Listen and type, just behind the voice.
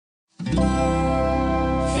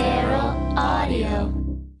Feral Audio.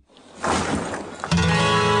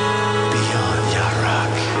 Beyond Yacht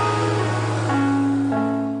Rock.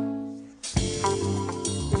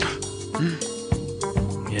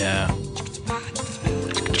 Yeah.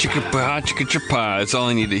 Chicka-pa, chicka-cha-pa. That's all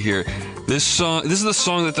I need to hear. This is the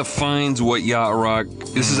song that defines what yacht rock.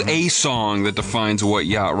 This is a song that defines what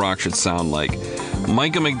yacht rock should sound like.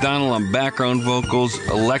 Micah McDonald on background vocals,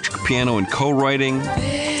 electric piano and co-writing.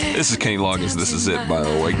 This is Kenny Loggins. This is it, by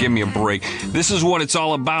the way. Give me a break. This is what it's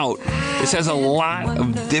all about. This has a lot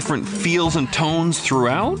of different feels and tones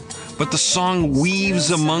throughout, but the song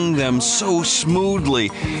weaves among them so smoothly.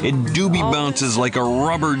 It doobie bounces like a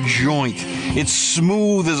rubber joint. It's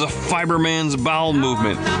smooth as a Fiberman's bowel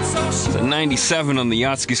movement. It's a 97 on the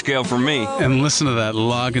Yachtski scale for me. And listen to that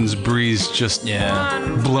Loggins breeze just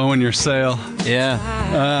blowing your sail. Yeah.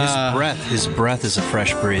 His breath is a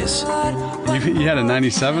fresh breeze. You had a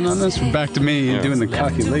 97 on this? Back to me doing the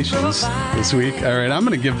calculations this week. All right, I'm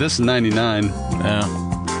going to give this a 99.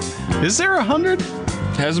 Yeah. Is there 100?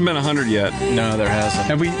 Hasn't been 100 yet. No, there hasn't.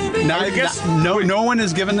 Have we? No one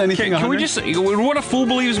has given anything. Can 100? we just? What a fool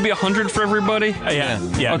believes be 100 for everybody? Yeah.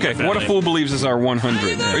 Okay. Definitely. What a fool believes is our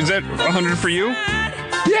 100. Is that 100 for you?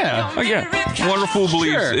 Yeah. Oh yeah. What a fool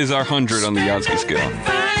believes is our 100 on the Yachtski scale.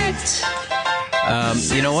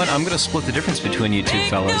 You know what? I'm going to split the difference between you two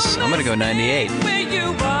fellas. I'm going to go 98.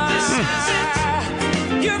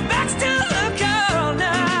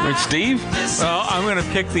 Right, Steve? Well, I'm going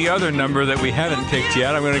to pick the other number that we haven't picked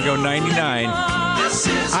yet. I'm going to go 99.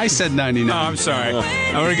 I said 99. Oh, I'm sorry.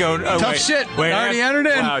 I'm going to go... Tough shit. Already entered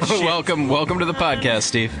in. Wow, shit. Welcome to the podcast,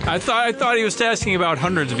 Steve. I thought he was asking about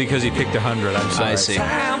hundreds because he picked 100. I'm sorry. I see.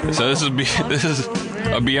 So this is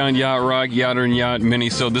a Beyond Yacht Rock, Yachter and Yacht mini.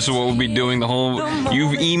 So this is what we'll be doing.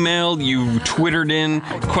 You've emailed, you've Twittered in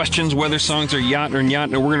questions whether songs are yacht or yacht,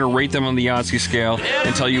 and we're going to rate them on the Yachtski scale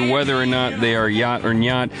and tell you whether or not they are yacht or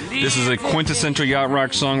yacht. This is a quintessential yacht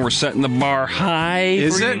rock song. We're setting the bar high.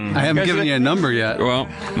 Is it? I haven't given you a number yet. Well,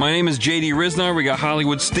 my name is J.D. Riznar. We got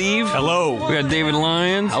Hollywood Steve. Hello. We got David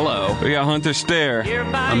Lyons. Hello. We got Hunter Stare.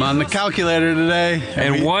 I'm on the calculator today.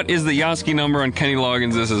 And what is the Yachtski number on Kenny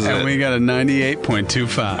Loggins? This is And it. we got a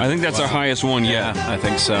 98.25. I think that's our highest one yet. I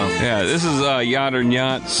think so. Yeah, this is Yacht or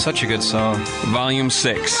Yacht, Such a good song. Volume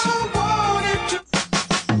 6. Is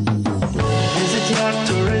it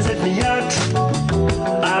yacht or is it yacht?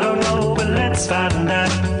 I don't know, but let's find out.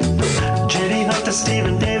 JD, Hunter, Steve,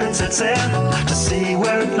 and David set sail to see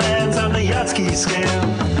where it lands on the Yachtski scale.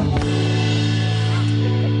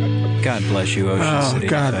 God bless you, Ocean City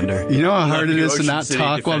Defender. You know how hard it is to Ocean not City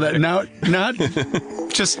talk while that not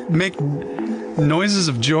just make noises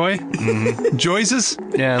of joy, joyses.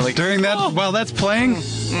 Yeah, like During that while that's playing,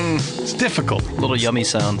 it's difficult. little yummy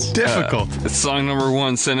sounds. Difficult. It's song number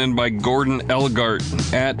 1 sent in by Gordon Elgart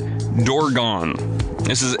at Dorgon.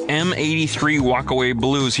 This is M83 Walkaway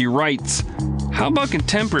Blues. He writes, how about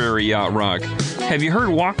contemporary yacht rock? Have you heard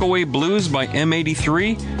Walkaway Blues by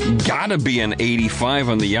M83? Gotta be an 85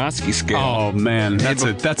 on the Yachtski scale. Oh man, that's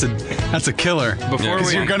a killer.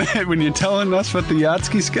 Because you're gonna when you're telling us what the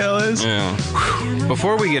Yachtski scale is. Yeah.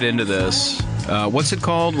 Before we get into this, what's it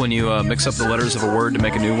called when you mix up the letters of a word to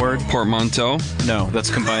make a new word? Portmanteau. No, that's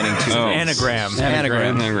combining two. Oh. Anagram.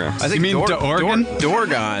 Anagram. Anagram. I think You mean Dorgan?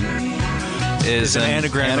 Dorgon is an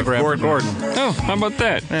anagram of for Gordon. Oh, how about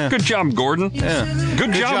that? Yeah. Good job, Gordon. Yeah.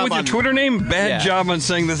 Good job with your on- Twitter name. Bad job on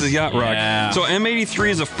saying this is yacht rock. Yeah. So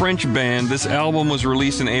M83 is a French band. This album was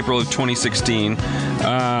released in April of 2016. And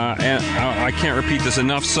I can't repeat this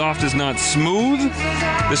enough. Soft is not smooth.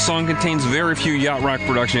 This song contains very few yacht rock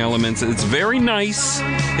production elements. It's very nice.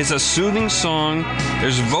 It's a soothing song.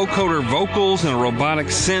 There's vocoder vocals and a robotic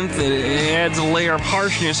synth. It adds a layer of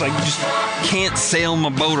harshness. I just can't sail my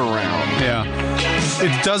boat around. Yeah.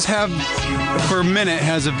 It does have, for a minute,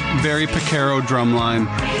 has a very Picaro drum line.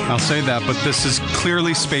 I'll say that, but this is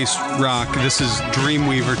clearly space rock. This is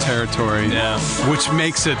Dreamweaver territory. Yeah. Which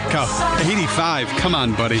makes it 85. Come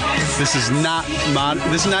on, buddy. This is not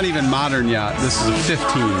This is not even modern yacht. This is a 15.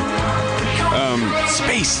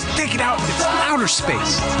 Space. Take it out. It's outer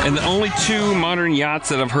space. And the only two modern yachts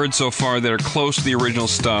that I've heard so far that are close to the original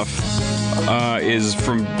stuff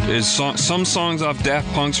some songs off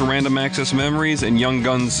Daft Punk's Random Access Memories and Young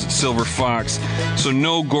Guns' Silver Fox. So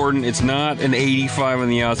no, Gordon, it's not an 85 on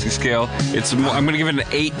the Yachtski scale. I'm going to give it an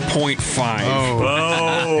 8.5.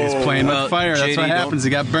 Oh. He's playing with fire. That's JD, what happens. He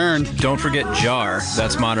got burned. Don't forget Jar.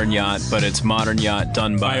 That's modern yacht, but it's modern yacht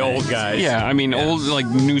done by old guys. Yeah, I mean, old, like,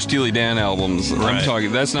 new Steely Dan albums. Right. I'm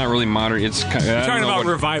talking, that's not really modern. It's kind of, You're talking about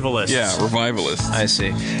revivalists. Yeah, revivalists. I see.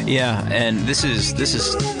 Yeah, and this is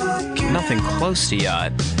nothing close to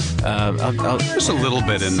yacht. I'll Just a little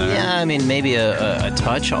bit in there. yeah, I mean maybe a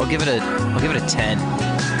touch. I'll give it a 10.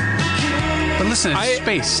 But listen, it's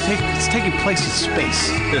space. It's taking place in space.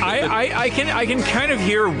 I can kind of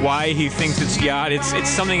hear why he thinks it's yacht. It's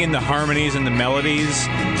something in the harmonies and the melodies.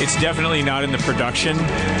 It's definitely not in the production.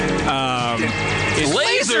 It's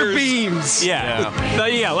Laser beams. Yeah.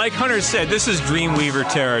 Like Hunter said, this is Dreamweaver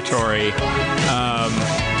territory.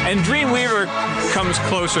 And Dreamweaver comes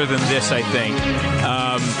closer than this, I think.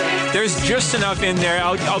 There's just enough in there.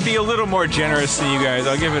 I'll be a little more generous than you guys.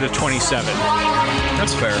 I'll give it a 27.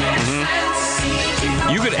 That's fair.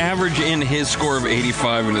 You could average in his score of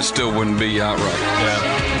 85 and it still wouldn't be yacht rock. Yeah.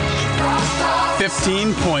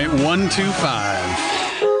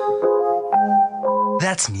 15.125.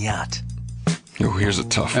 That's Nyat. Oh, here's a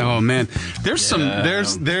tough one. Oh man, there's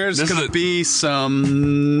there's gonna be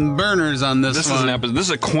some burners on this This one. is an episode. This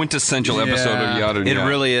is a quintessential episode of Yacht or It Yacht.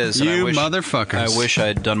 really is. and You I wish, motherfuckers. I wish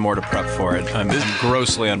I'd done more to prep for it. I'm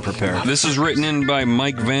grossly unprepared. This is written in by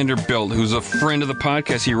Mike Vanderbilt, who's a friend of the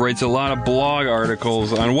podcast. He writes a lot of blog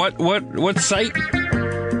articles on what site?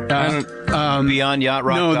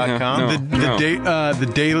 BeyondYachtRock.com. The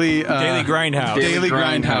Daily Daily Grindhouse. Daily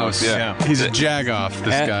Grindhouse. Yeah. He's a jagoff.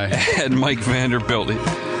 This guy. At Mike Vanderbilt.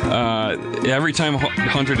 Every time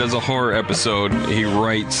Hunter does a horror episode, he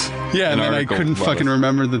writes. Yeah, an man, I article couldn't about fucking it.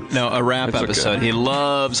 remember the. No, a rap That's okay. episode. He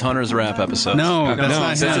loves Hunter's rap episodes. No, that's No,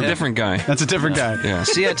 not that's him. a different guy. That's a different guy. Yeah.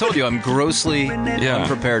 See, I told you, I'm grossly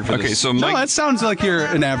unprepared for this. Okay, so No, Mike. that sounds like you're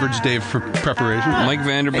an average day for preparation. Mike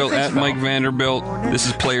Vanderbilt at Mike Vanderbilt. This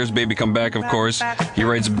is Players Baby Come Back, of course. He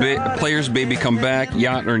writes Players Baby Come Back,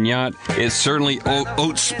 Yacht or Yacht. It's certainly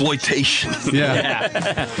oat-sploitation.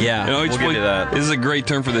 Yeah. Yeah, You know, we'll give you that. This is a great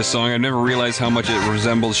term for this song. I've never realized how much it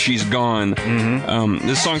resembles She's Gone.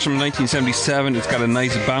 This song's from 1977. It's got a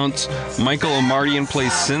nice bounce. Michael Omartian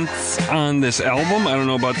plays synths on this album. I don't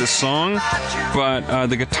know about this song, but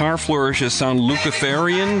the guitar flourishes sound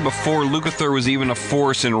Lukatherrian before Lukather was even a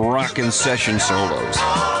force in rock and session solos.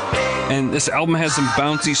 And this album has some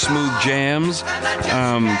bouncy, smooth jams.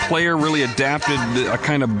 Player really adapted a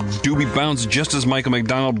kind of doobie bounce just as Michael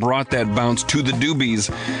McDonald brought that bounce to the doobies.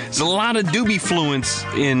 There's a lot of doobie fluence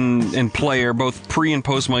in Player, both pre and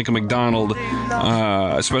post Michael McDonald,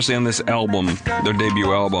 especially on this album, their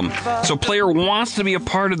debut album. So Player wants to be a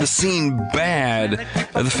part of the scene bad.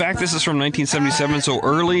 The fact this is from 1977, so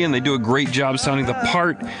early, and they do a great job sounding the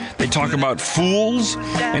part. They talk about fools,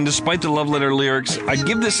 and despite the love letter lyrics, I'd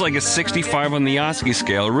give this like a 65 on the Yachtski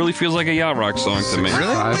scale. It really feels like a yacht rock song to me.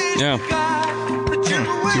 Really? Yeah. Do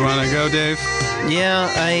you want to go, Dave? Yeah,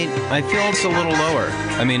 I feel it's a little lower.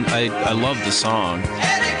 I mean, I love the song.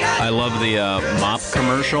 I love the Mop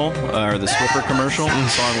commercial, or the Swiffer commercial the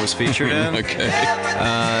song was featured in. Okay.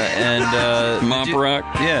 And Mop rock.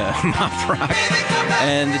 Yeah, Mop Rock.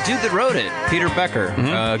 And the dude that wrote it, Peter Becker,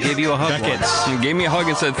 gave you a hug once. He gave me a hug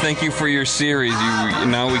and said, "Thank you for your series.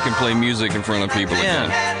 Now we can play music in front of people again."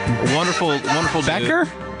 Yeah, wonderful dude. Becker?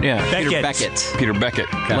 Yeah, Peter Beckett. Beckett. Peter Beckett.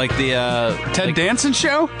 Like the Ted Danson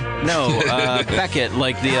show? No, Beckett,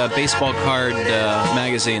 like the baseball card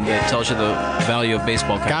magazine that tells you the value of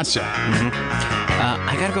baseball cards. Gotcha.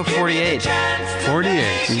 I gotta go 48.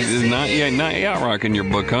 48. Not yacht rock in your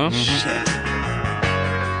book, huh?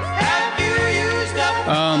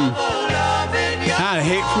 I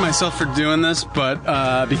hate for myself for doing this, but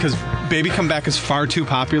because Baby Come Back is far too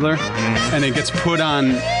popular, and it gets put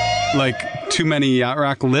on like too many yacht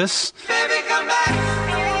rock lists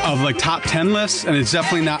of like top 10 lists, and it's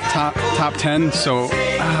definitely not top 10. So,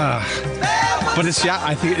 but it's yacht.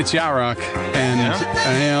 I think it's yacht rock, and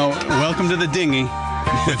you know, welcome to the dinghy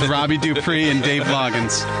with Robbie Dupree and Dave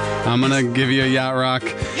Loggins. I'm gonna give you a yacht rock,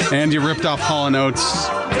 and you ripped off Hall & Oates.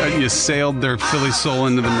 You sailed their Philly soul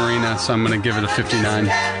into the marina, so I'm gonna give it a 59.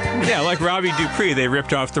 Yeah, like Robbie Dupree, they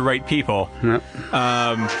ripped off the right people. Yep.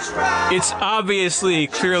 It's obviously,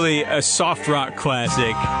 clearly a soft rock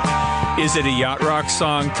classic. Is it a yacht rock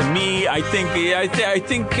song? To me, I think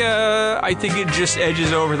it just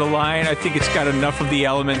edges over the line. I think it's got enough of the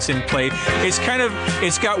elements in play. It's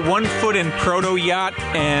got 1 foot in proto yacht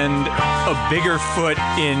and a bigger foot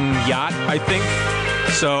in yacht, I think.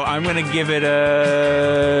 So I'm going to give it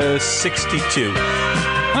a 62.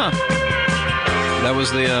 Huh. That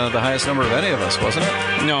was the highest number of any of us, wasn't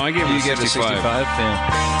it? No, I gave You you gave it 65. 65?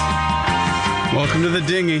 Yeah. Welcome to the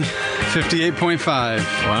dinghy, 58.5.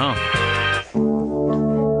 Wow.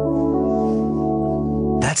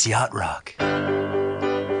 That's Yacht Rock.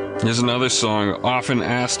 Here's another song often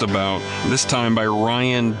asked about, this time by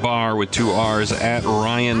Ryan Barr with 2 R's at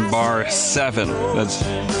Ryan Barr 7. That's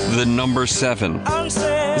the number 7. This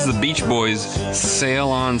is the Beach Boys' Sail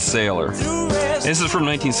on Sailor. This is from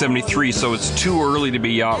 1973, so it's too early to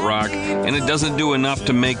be yacht rock, and it doesn't do enough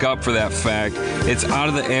to make up for that fact. It's out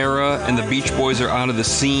of the era, and the Beach Boys are out of the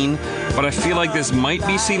scene, but I feel like this might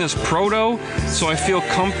be seen as proto, so I feel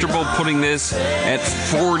comfortable putting this at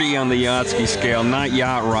 40 on the Yachtski scale. Not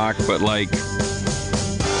yacht rock, but like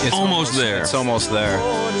It's almost there. It's almost there.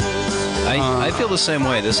 I feel the same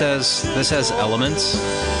way. This has elements.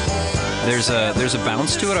 There's a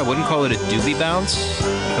bounce to it. I wouldn't call it a doobie bounce,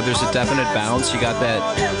 but there's a definite bounce. You got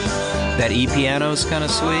that E piano's kind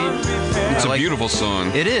of sweet. It's a beautiful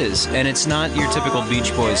song. It is, and it's not your typical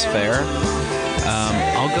Beach Boys fare.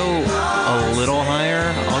 I'll go a little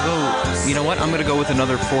higher. I'll go. You know what? I'm going to go with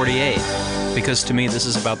another 48 because to me this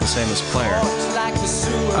is about the same as Claire.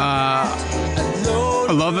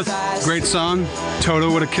 I love it. Great song.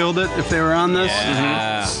 Toto would have killed it if they were on this.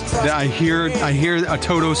 Yeah. I hear a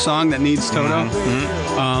Toto song that needs Toto.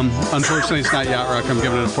 Unfortunately, it's not yacht rock. I'm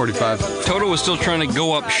giving it a 45. Toto was still trying to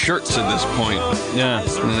go up shirts at this point Yeah.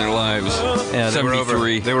 in their lives. Yeah, they were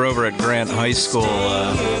 73. They were over at Grant High School.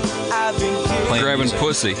 Playing Grabbing music.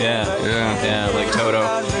 pussy. Yeah, like Toto.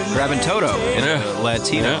 Grabbing Toto in the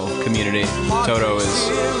Latino community. Toto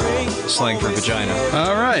is slang for vagina.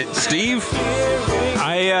 All right. Steve?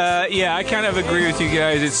 I kind of agree with you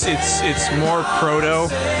guys. It's more proto.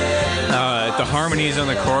 The harmonies on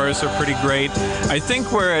the chorus are pretty great. I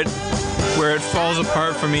think where it falls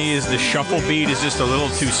apart for me is the shuffle beat is just a little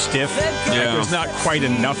too stiff. Like, there's not quite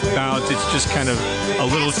enough bounce. It's just kind of a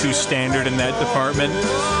little too standard in that department.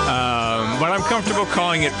 But I'm comfortable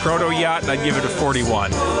calling it proto yacht, and I'd give it a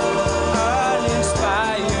 41.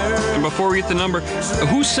 And before we get the number,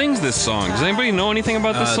 who sings this song? Does anybody know anything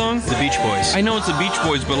about this song? The Beach Boys. I know it's the Beach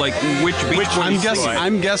Boys, but like which Beach Boys?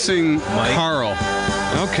 I'm guessing Carl,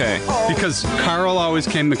 Okay. because Carl always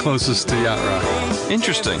came the closest to yacht rock.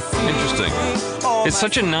 Interesting. It's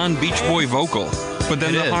such a non-Beach Boy vocal, but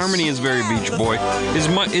then It the is. harmony is very Beach Boy.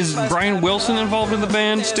 Is Brian Wilson involved in the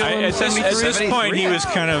band still? In At this 73? point, he was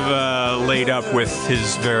kind of laid up with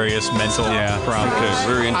his various mental problems. Okay,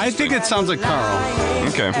 very interesting. I think it sounds like Carl.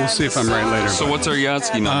 Okay. We'll see if I'm right later. So what's our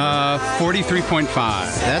Yachtski number?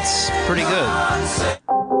 43.5. That's pretty good.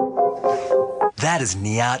 That is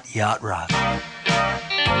Nyat Yacht Rock.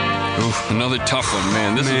 Oof, another tough one,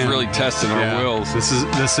 man. This is really testing our wills. This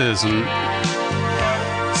is.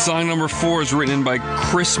 Song number 4 is written by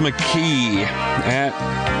Chris McKee at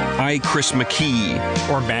Chris McKee.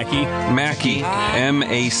 Or Mackie. Mackey,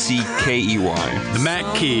 Mackey. The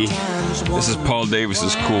Mac Key. This is Paul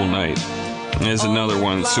Davis's Cool Night. There's another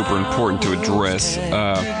one that's super important to address.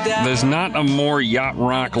 There's not a more yacht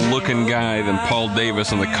rock looking guy than Paul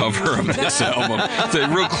Davis on the cover of this album. It's a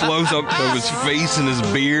real close up of his face and his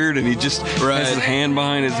beard, and he just has his hand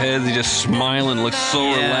behind his head. He's just smiling, looks so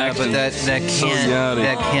relaxed. But and that so can't yachty.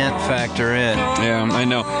 that can't factor in. Yeah, I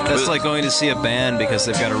know. That's like going to see a band because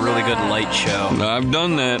they've got a really good light show. I've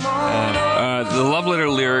done that. The love letter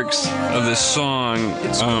lyrics of this song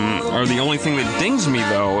are the only thing that dings me,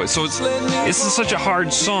 though. So it's such a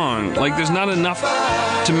hard song. Like, there's not enough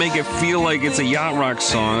to make it feel like it's a yacht rock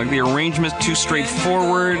song. Like, the arrangement's too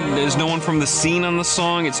straightforward. There's no one from the scene on the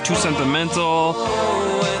song. It's too sentimental.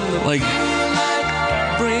 Like,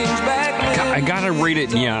 I gotta rate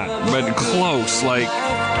it yacht, but close. Like,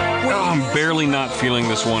 I'm barely not feeling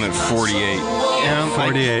this one at 48.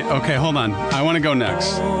 48. Okay, hold on. I want to go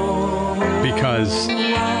next. Because,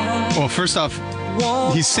 well, first off,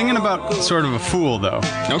 he's singing about sort of a fool, though.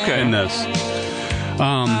 Okay. In this.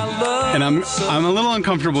 And I'm a little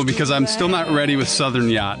uncomfortable because I'm still not ready with Southern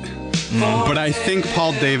Yacht. But I think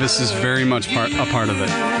Paul Davis is very much a part of it.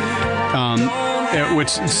 Which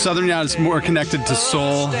Southern Yacht is more connected to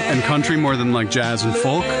soul and country more than like jazz and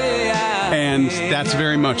folk. And that's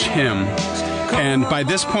very much him. And by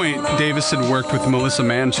this point, Davis had worked with Melissa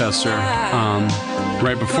Manchester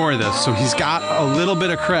right before this. So he's got a little bit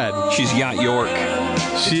of cred. She's Yacht York.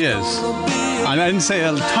 She is. I didn't say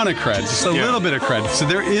a ton of cred, just a little bit of cred. So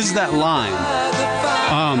there is that line.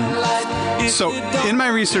 So in my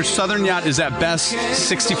research, Southern Yacht is at best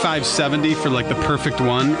 65-70 for like the perfect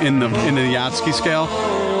one in the Yachtski scale,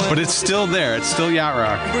 but it's still there. It's still yacht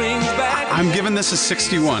rock. I'm giving this a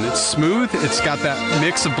 61. It's smooth. It's got that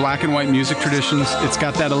mix of black and white music traditions. It's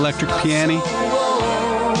got that electric piano.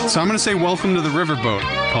 So I'm going to say welcome to the riverboat,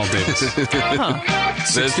 Paul Davis.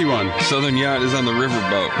 61. Southern Yacht is on the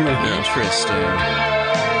riverboat. Interesting.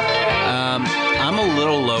 I'm a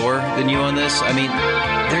little lower than you on this. I mean,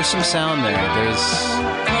 there's some sound there.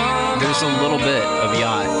 there's a little bit of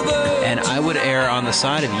yacht, and I would err on the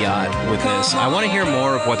side of yacht with this. I want to hear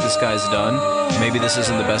more of what this guy's done. Maybe this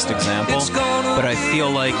isn't the best example, but I feel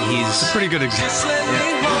like he's Pretty good example.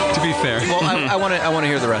 To be fair. Well, I want to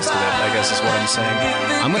hear the rest of it, I guess is what I'm saying.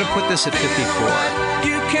 I'm going to put this at 54.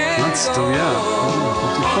 That's still,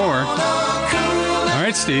 54. All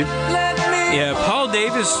right, Steve. Yeah, Paul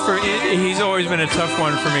Davis, he's always been a tough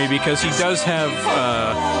one for me because he does have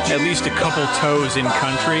at least a couple toes in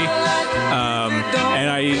country. And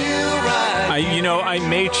I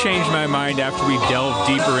may change my mind after we delve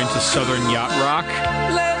deeper into Southern yacht rock.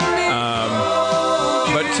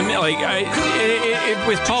 But to me, like,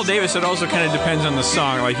 with Paul Davis, it also kind of depends on the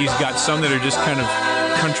song. Like, he's got some that are just kind of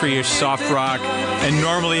country-ish soft rock, and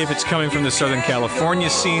normally if it's coming from the Southern California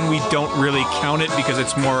scene, we don't really count it because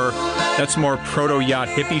that's more proto-yacht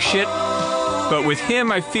hippie shit. But with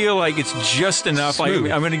him, I feel like it's just enough. Like,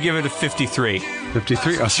 I'm going to give it a 53.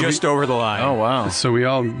 53. Oh, so just over the line. Oh, wow. So we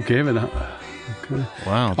all gave it okay.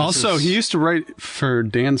 Wow. Also, he used to write for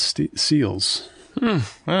Dan Seals. Yeah.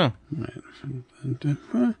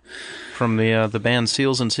 From the band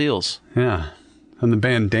Seals and Seals. Yeah. From the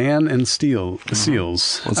band Dan and Seals. What's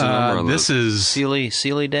the number on this is Sealy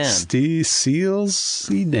Dan. Seals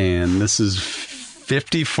Dan. This is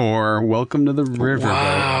 54. Welcome to the riverboat.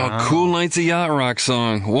 Wow, Cool Nights of Yacht Rock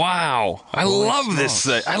song. Wow. I love this.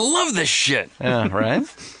 I love this shit. Yeah, right?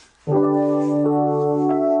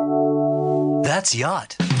 That's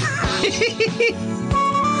yacht.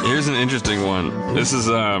 Here's an interesting one. This is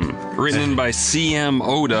written in by CM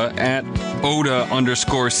Oda at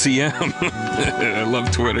Oda_CM. I love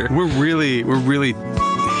Twitter. We're really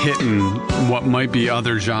hitting what might be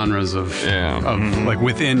other genres of like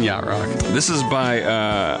within yacht rock. This is by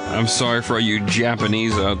I'm sorry for all you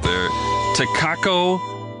Japanese out there, Takako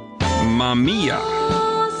Mamiya.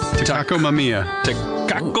 Takako Mamiya.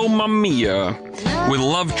 Takako Mamiya with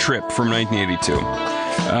Love Trip from 1982.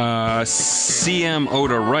 CM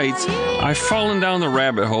Oda writes, I've fallen down the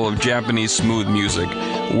rabbit hole of Japanese smooth music.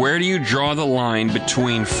 Where do you draw the line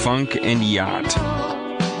between funk and yacht?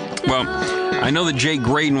 Well, I know that Jay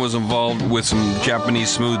Graydon was involved with some Japanese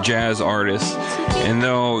smooth jazz artists, and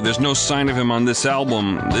though there's no sign of him on this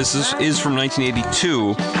album, this is from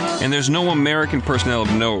 1982, and there's no American personnel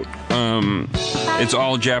of note. It's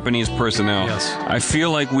all Japanese personnel. Yes. I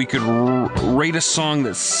feel like we could rate a song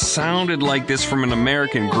that sounded like this from an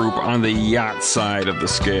American group on the yacht side of the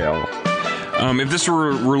scale. If this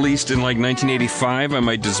were released in like 1985, I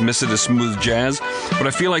might dismiss it as smooth jazz, but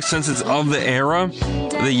I feel like since it's of the era,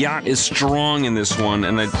 the yacht is strong in this one,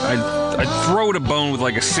 and I'd throw it a bone with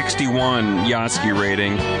like a 61 Yachtski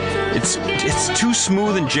rating. It's too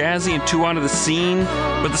smooth and jazzy and too out of the scene,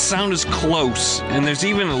 but the sound is close, and there's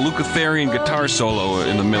even a Luciferian guitar solo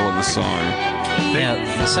in the middle of the song. Yeah,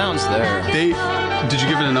 the sound's there. Did you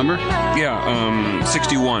give it a number? Yeah,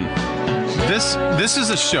 61. This is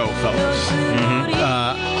a show, fellas.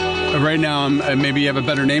 Mm-hmm. Right now, maybe you have a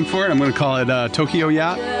better name for it. I'm going to call it Tokyo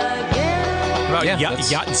Yacht. About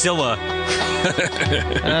Yachtzilla.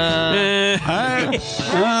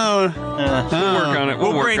 We'll work on it.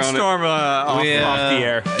 We'll work brainstorm off the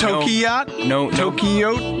air. Tokyo Yacht? No.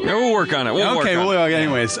 Tokyo? Yeah, we'll work on it.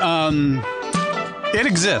 Anyways, it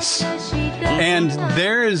exists. And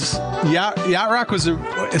there is yacht rock was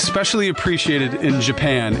especially appreciated in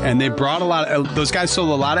Japan, and they brought a lot of those guys sold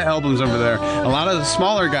a lot of albums over there. A lot of the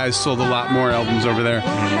smaller guys sold a lot more albums over there,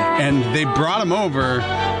 and they brought them over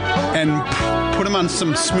and put them on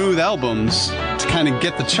some smooth albums to kind of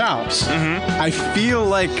get the chops. I feel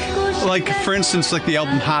like for instance, like the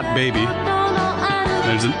album Hot Baby.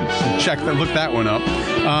 There's a look that one up.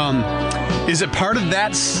 Is it part of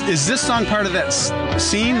that? Is this song part of that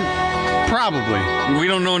scene? Probably. We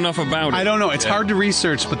don't know enough about it. I don't know. It's hard to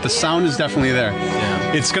research, but the sound is definitely there.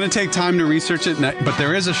 Yeah. It's going to take time to research it, but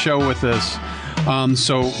there is a show with this.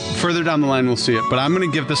 So further down the line, we'll see it. But I'm going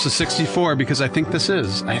to give this a 64 because I think this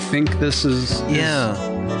is. Yeah.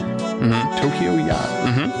 Tokyo Yacht.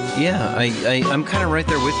 Yeah, I'm kind of right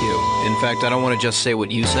there with you. In fact, I don't want to just say what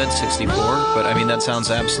you said, 64, but I mean, that sounds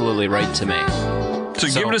absolutely right to me. So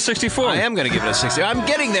give it a 64. I am going to give it a 60. I'm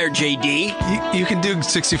getting there, JD. You can do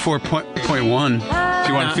 64.1 if you want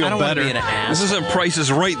to feel I don't better. Want to be an ass. This isn't Price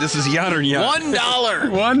is Right. This is Yacht or Yacht. $1.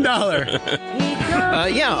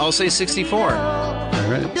 $1. Yeah, I'll say 64. All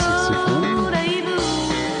right, 64.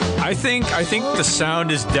 I think the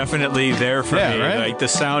sound is definitely there for me. Right? Like the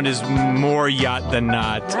sound is more yacht than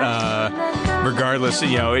not. Regardless,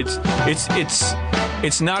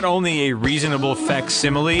 it's not only a reasonable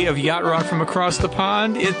facsimile of yacht rock from across the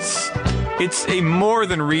pond. It's a more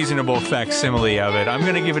than reasonable facsimile of it. I'm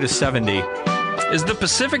going to give it a 70. Is the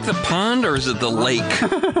Pacific the pond or is it the lake?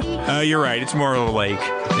 You're right. It's more of a lake.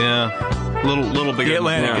 Yeah. Little bigger. The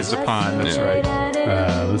Atlantic Yeah. is the pond. That's Yeah. right.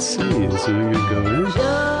 Let's see. So we're going to go in.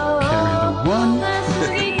 Carry the one.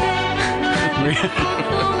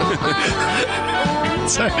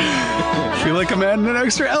 Sorry. I feel like I'm adding an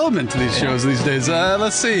extra element to these shows these days.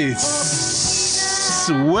 Let's see.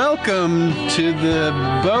 Welcome to the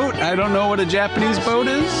boat. I don't know what a Japanese boat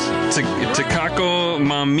is. Takako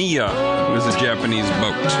Mamiya is a Japanese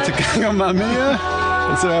boat. Takako Mamiya.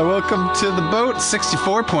 So welcome to the boat,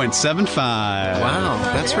 64.75. Wow,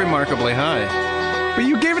 that's remarkably high. But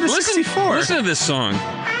you gave it a 64. Listen to this song.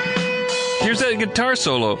 Here's that guitar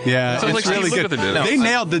solo. Yeah, Sounds it's like really Steve good. Lukather did. They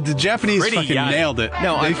nailed it. The Japanese Pretty fucking yachty. nailed it.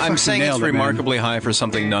 No, They I'm fucking saying it's nailed it, man. remarkably high for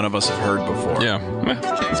something none of us have heard before. Yeah,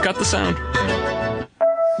 it's got the sound.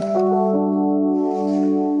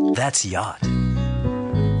 That's yacht.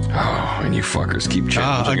 Oh, and you fuckers keep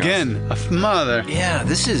challenging us. Again, mother. Yeah,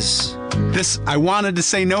 this is... This, I wanted to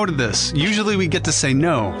say no to this. Usually we get to say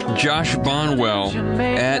no. Josh Bonwell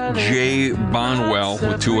at J Bonwell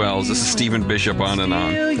with 2 L's. This is Stephen Bishop on and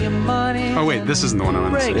on. Oh wait, this isn't the one I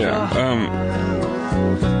wanted to say. Yeah.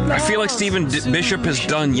 I feel like Stephen Bishop has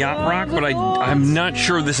done yacht rock, but I'm not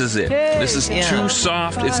sure this is it. This is too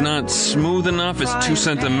soft. It's not smooth enough. It's too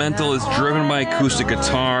sentimental. It's driven by acoustic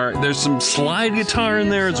guitar. There's some slide guitar in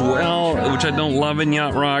there as well, which I don't love in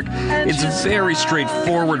yacht rock. It's a very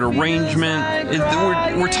straightforward arrangement.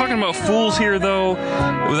 We're talking about fools here, though,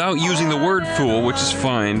 without using the word fool, which is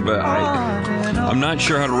fine, but I'm not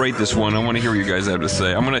sure how to rate this one. I want to hear what you guys have to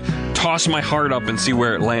say. I'm going to toss my heart up and see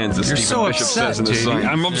where it lands, as You're Stephen so Bishop upset, says in this song. JD.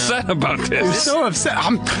 I'm upset about this. I'm so upset.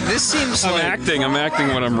 This seems I'm like... acting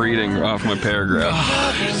what I'm reading off my paragraph.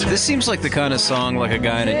 This seems like the kind of song like a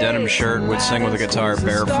guy in a denim shirt would sing with a guitar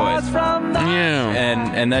barefoot. Yeah.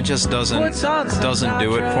 And that just doesn't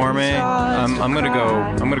do it for me. I'm gonna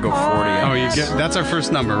go 40. Oh, that's our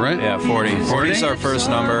first number, right? Yeah, 40. 40's our first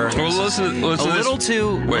number. Well, listen A to little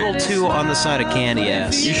this. too on the side of candy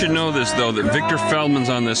ass. You should know this, though, that Victor Feldman's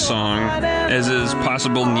on this song, as is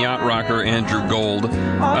possible yacht rocker Andrew Gold.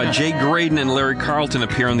 Jay Graydon and Larry Carlton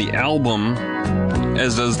appear on the album,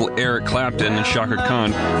 as does Eric Clapton and Shaka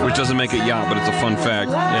Khan, which doesn't make it yacht, but it's a fun fact.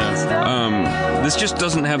 Yeah. This just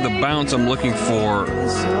doesn't have the bounce I'm looking for,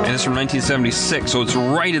 and it's from 1976, so it's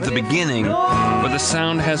right at the beginning, but the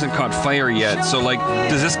sound hasn't caught fire yet. So, like,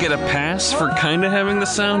 does this get a pass for kind of having the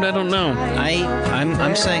sound? I don't know.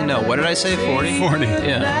 I'm saying no. What did I say? 40? 40.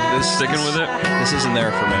 Yeah. Sticking with it? This isn't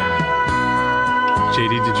there for me.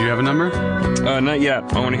 JD, did you have a number? Not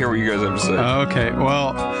yet. I want to hear what you guys have to say. Okay,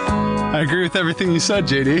 well, I agree with everything you said,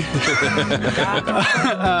 JD.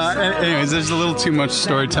 Anyways, there's a little too much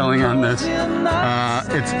storytelling on this.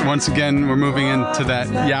 It's once again, we're moving into that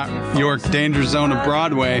York danger zone of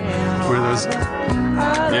Broadway, where those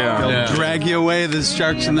they'll drag you away. The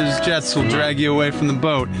sharks and the jets will drag you away from the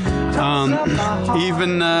boat.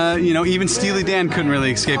 Even Steely Dan couldn't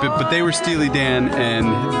really escape it, but they were Steely Dan, and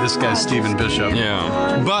this guy's Stephen Bishop.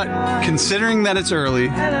 Yeah. But considering that it's early,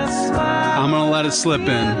 I'm gonna let it slip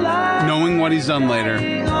in, knowing what he's done later.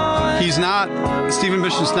 Stephen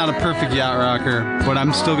Bishop's not a perfect yacht rocker, but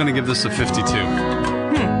I'm still gonna give this a 52.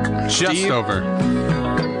 Just over.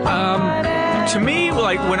 To me,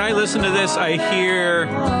 like when I listen to this, I hear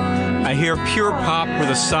pure pop with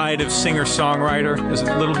a side of singer-songwriter. There's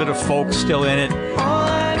a little bit of folk still in it.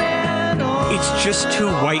 It's just too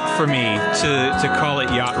white for me to call it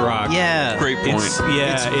yacht rock. Yeah. Great point. It's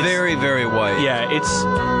very, very white. Yeah, it's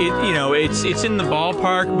in the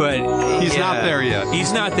ballpark, but He's not there yet.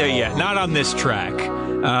 He's not there yet. Not on this track.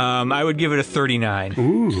 I would give it a 39.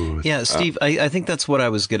 Ooh. Yeah, Steve, I think that's what I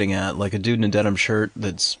was getting at. Like a dude in a denim shirt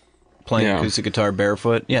that's playing acoustic guitar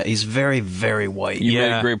barefoot. Yeah, he's very, very white. You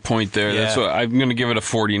made a great point there. That's what I'm going to give it a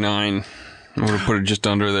 49. I'm going to put it just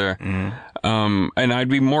under there. And I'd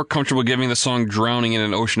be more comfortable giving the song Drowning in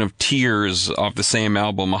an Ocean of Tears off the same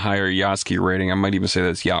album a higher Yatsky rating. I might even say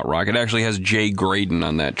that's yacht rock. It actually has Jay Graydon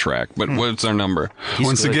on that track. But what's our number?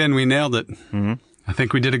 Once again, we nailed it. I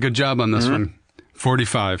think we did a good job on this one.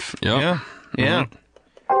 45. Yep. Yeah.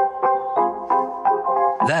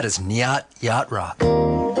 That is yacht rock.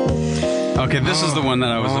 Okay, this is the one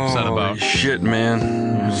that I was upset about. Shit, man.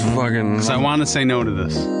 It's fucking. Because I want to say no to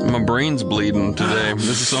this. My brain's bleeding today.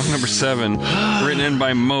 This is song number 7, written in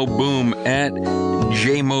by Mo Boom at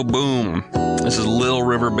J-Mo Boom. This is Little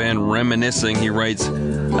River Band reminiscing. He writes,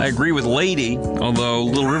 I agree with Lady, although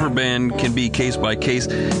Little River Band can be case by case.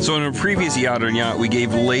 So in a previous Yacht on Yacht, we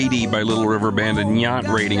gave Lady by Little River Band a yacht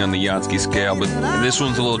rating on the Yachtski scale, but this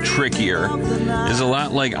one's a little trickier. It's a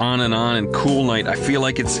lot like On and Cool Night. I feel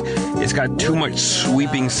like it's got too much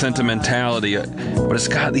sweeping sentimentality, but it's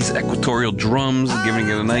got these equatorial drums giving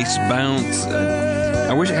it a nice bounce.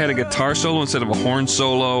 I wish it had a guitar solo instead of a horn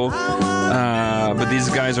solo, but these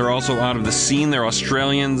guys are also out of the scene. They're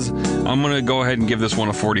Australians. I'm going to go ahead and give this one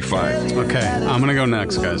a 45. Okay, I'm going to go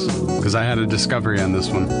next, guys, because I had a discovery on this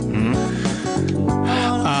one.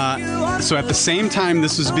 So at the same time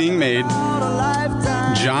this was being made,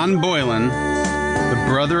 John Boylan, the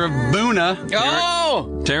brother of Boona.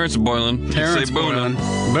 Oh! Terrence Boylan. Terrence Say Boona.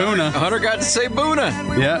 Boona. Hunter got to say Boona.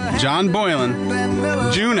 Yeah, John Boylan.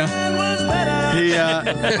 Juna.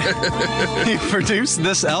 He produced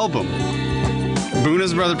this album.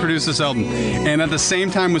 Boona's brother produced this album, and at the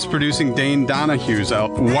same time was producing Dane Donahue's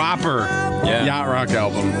whopper yacht rock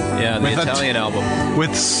album. Yeah, the Italian album.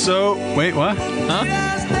 Wait, what? Huh?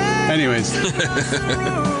 Anyways,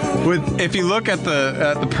 if you look at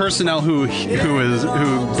the personnel who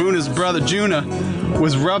Boona's brother Juna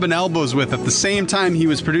was rubbing elbows with at the same time he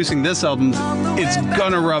was producing this album, it's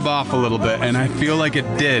gonna rub off a little bit, and I feel like it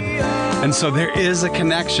did. And so there is a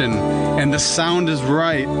connection, and the sound is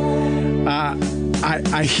right.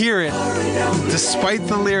 I hear it, despite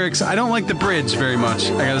the lyrics. I don't like the bridge very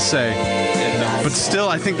much, I gotta say. But still,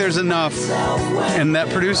 I think there's enough. And that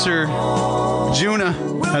producer, Juna,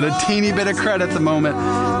 had a teeny bit of credit at the moment.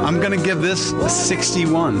 I'm gonna give this a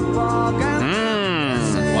 61.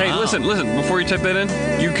 Hey, listen, before you type that in,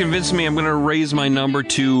 you convinced me I'm going to raise my number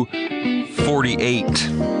to 48.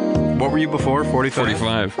 What were you before?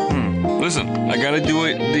 45? 45. Listen, I got to do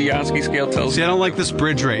it. The Yachtski scale tells See, me. I don't like this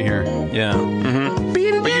bridge right here. Yeah.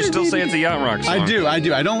 But you still say it's a yacht rock song. I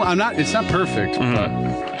do. I'm not, it's not perfect, but.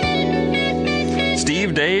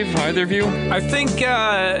 Steve, Dave, either of you? I think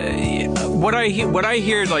what I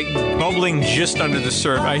hear like bubbling just under the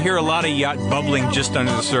surface. I hear a lot of yacht bubbling just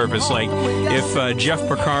under the surface. Like if Jeff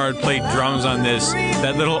Picard played drums on this,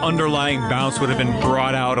 that little underlying bounce would have been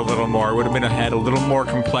brought out a little more. Would have had a little more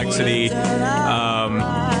complexity.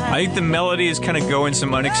 I think the melody is kind of going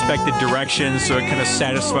some unexpected directions, so it kind of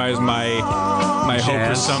satisfies my hope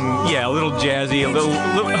for some, a little jazzy,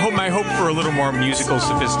 my hope for a little more musical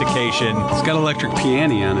sophistication. It's got electric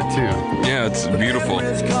piano on it too. Yeah, it's beautiful.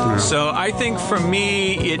 So I think for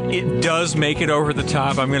me, it does make it over the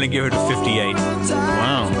top. I'm going to give it a 58.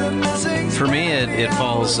 Wow. For me, it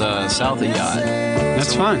falls south of yacht.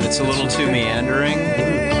 That's fine. It's a little too meandering.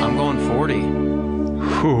 I'm going 40.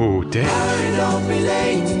 Ooh, Dave.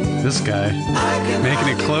 This guy making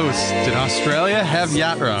it close. Did Australia have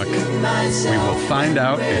yacht rock? We will find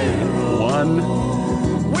out in one.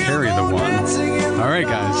 Carry the one. All right,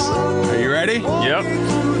 guys. Are you ready? Yep.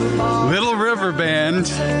 Little River Band.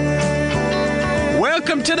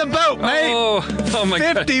 Welcome to the boat, mate. Oh my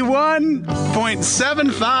God.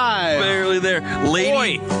 51.75. Barely there.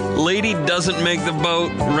 Lady doesn't make the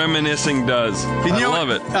boat. Reminiscing does. And I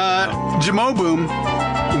love it. J-Mo Boom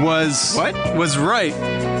was right.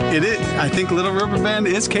 It is. I think Little River Band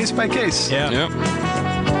is case by case. Yeah. Yep.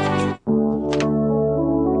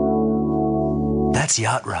 That's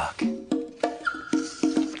yacht rock.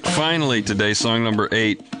 Finally, today, song number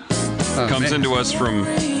 8 comes into us from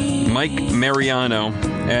Mike Mariano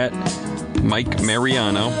at Mike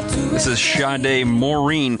Mariano. This is Sade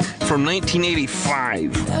Maureen from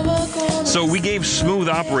 1985. So we gave Smooth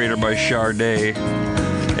Operator by Sade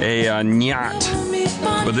a Nyat.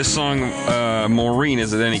 But this song, Maureen,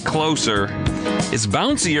 is it any closer? It's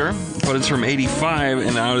bouncier, but it's from 85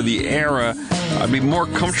 and out of the era. I'd be more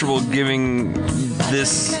comfortable giving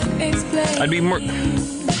this... I'd be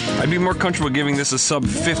more comfortable giving this a sub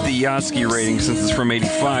 50 Yachtski rating since it's from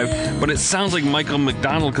 85, but it sounds like Michael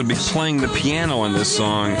McDonald could be playing the piano on this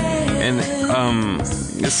song, and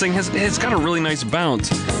this thing it's got a really nice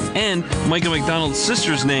bounce. And Michael McDonald's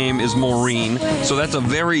sister's name is Maureen, so that's a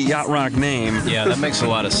very yacht rock name. Yeah, that makes a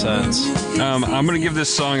lot of sense. I'm going to give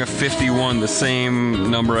this song a 51, the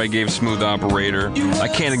same number I gave Smooth Operator. I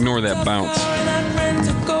can't ignore that bounce.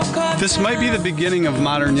 This might be the beginning of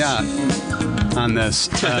modern yacht on this.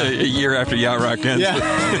 A year after Yacht Rock ends. Yeah.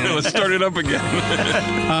 Let's start it up again.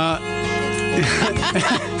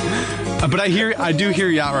 But I do hear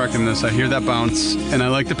yacht rock in this. I hear that bounce, and I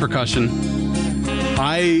like the percussion.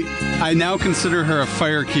 I now consider her a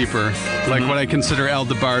firekeeper, like what I consider Al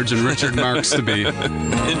DeBarge and Richard Marx to be.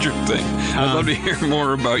 Interesting. I'd love to hear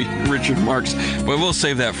more about Richard Marx, but we'll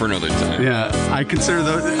save that for another time. Yeah, I consider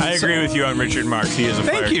those. I agree with you on Richard Marx. He is a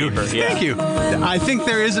firekeeper. Yeah. Thank you. I think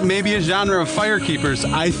there is maybe a genre of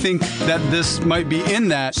firekeepers. I think that this might be in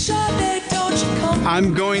that.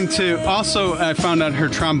 I'm going to also. I found out her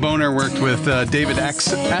tromboner worked with David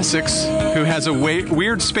Essex, who has a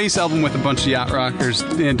weird space album with a bunch of yacht rockers.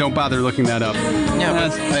 And don't bother looking that up. Yeah,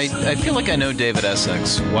 but I feel like I know David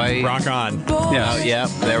Essex. Why? Rock on. Yeah. Yeah,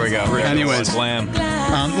 there we go. Anyways. Slam.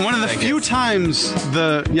 One of the few times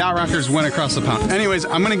the yacht rockers went across the pond. Anyways,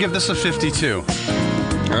 I'm going to give this a 52.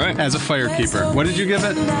 All right. As a firekeeper. What did you give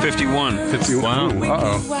it? 51. 51. Wow.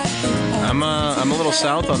 Uh-oh. I'm a little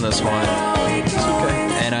south on this one. It's okay.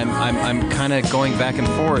 And I'm kind of going back and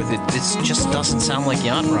forth. It just doesn't sound like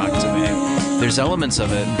yacht rock to me. There's elements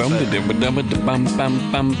of it. But,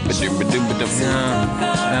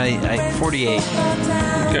 48.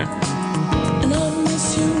 Okay.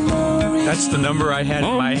 That's the number I had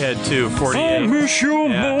in my head, too, 48. I miss you,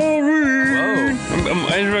 Yeah. Maureen. Whoa.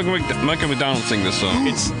 I recommend Michael McDonald sing this song.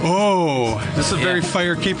 This is a very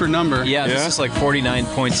firekeeper number. Yeah, this is like 49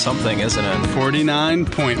 point something, isn't it?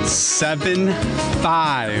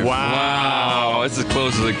 49.75. Wow, it's as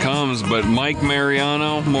close as it comes. But Mike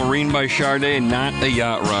Mariano, Maureen by Sade, not a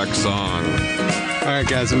yacht rock song. All right,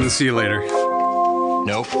 guys, I'm going to see you later.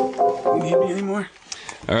 Nope. You need me anymore?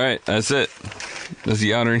 All right, that's it. That's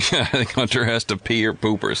the outer. I think Hunter has to pee or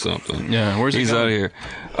poop or something. Yeah, where's he He's going? out of here.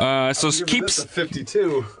 So keep.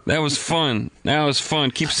 52. That was fun.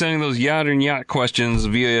 Keep sending those yacht and yacht questions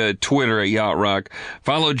via Twitter at Yacht Rock.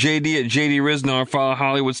 Follow JD at JD Riznar. Follow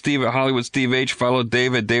Hollywood Steve at Hollywood Steve H. Follow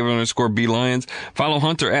Dave at David_B Lyons. Follow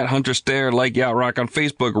Hunter at Hunter Stare. Like Yacht Rock on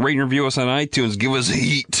Facebook. Rate and review us on iTunes. Give us a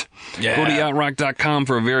heat. Yeah. Go to yachtrock.com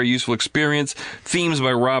for a very useful experience. Themes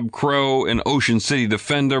by Rob Crow and Ocean City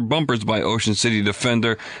Defender. Bumpers by Ocean City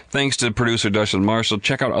Defender. Thanks to producer Dustin Marshall.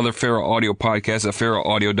 Check out other Pharaoh Audio podcasts at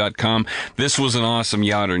pharaohaudio.com. This was an awesome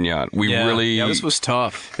yacht and yacht. Yeah, this was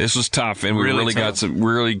tough. This was tough, and we really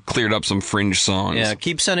cleared up some fringe songs. Yeah,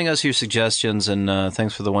 keep sending us your suggestions, and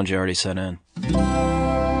thanks for the ones you already sent in.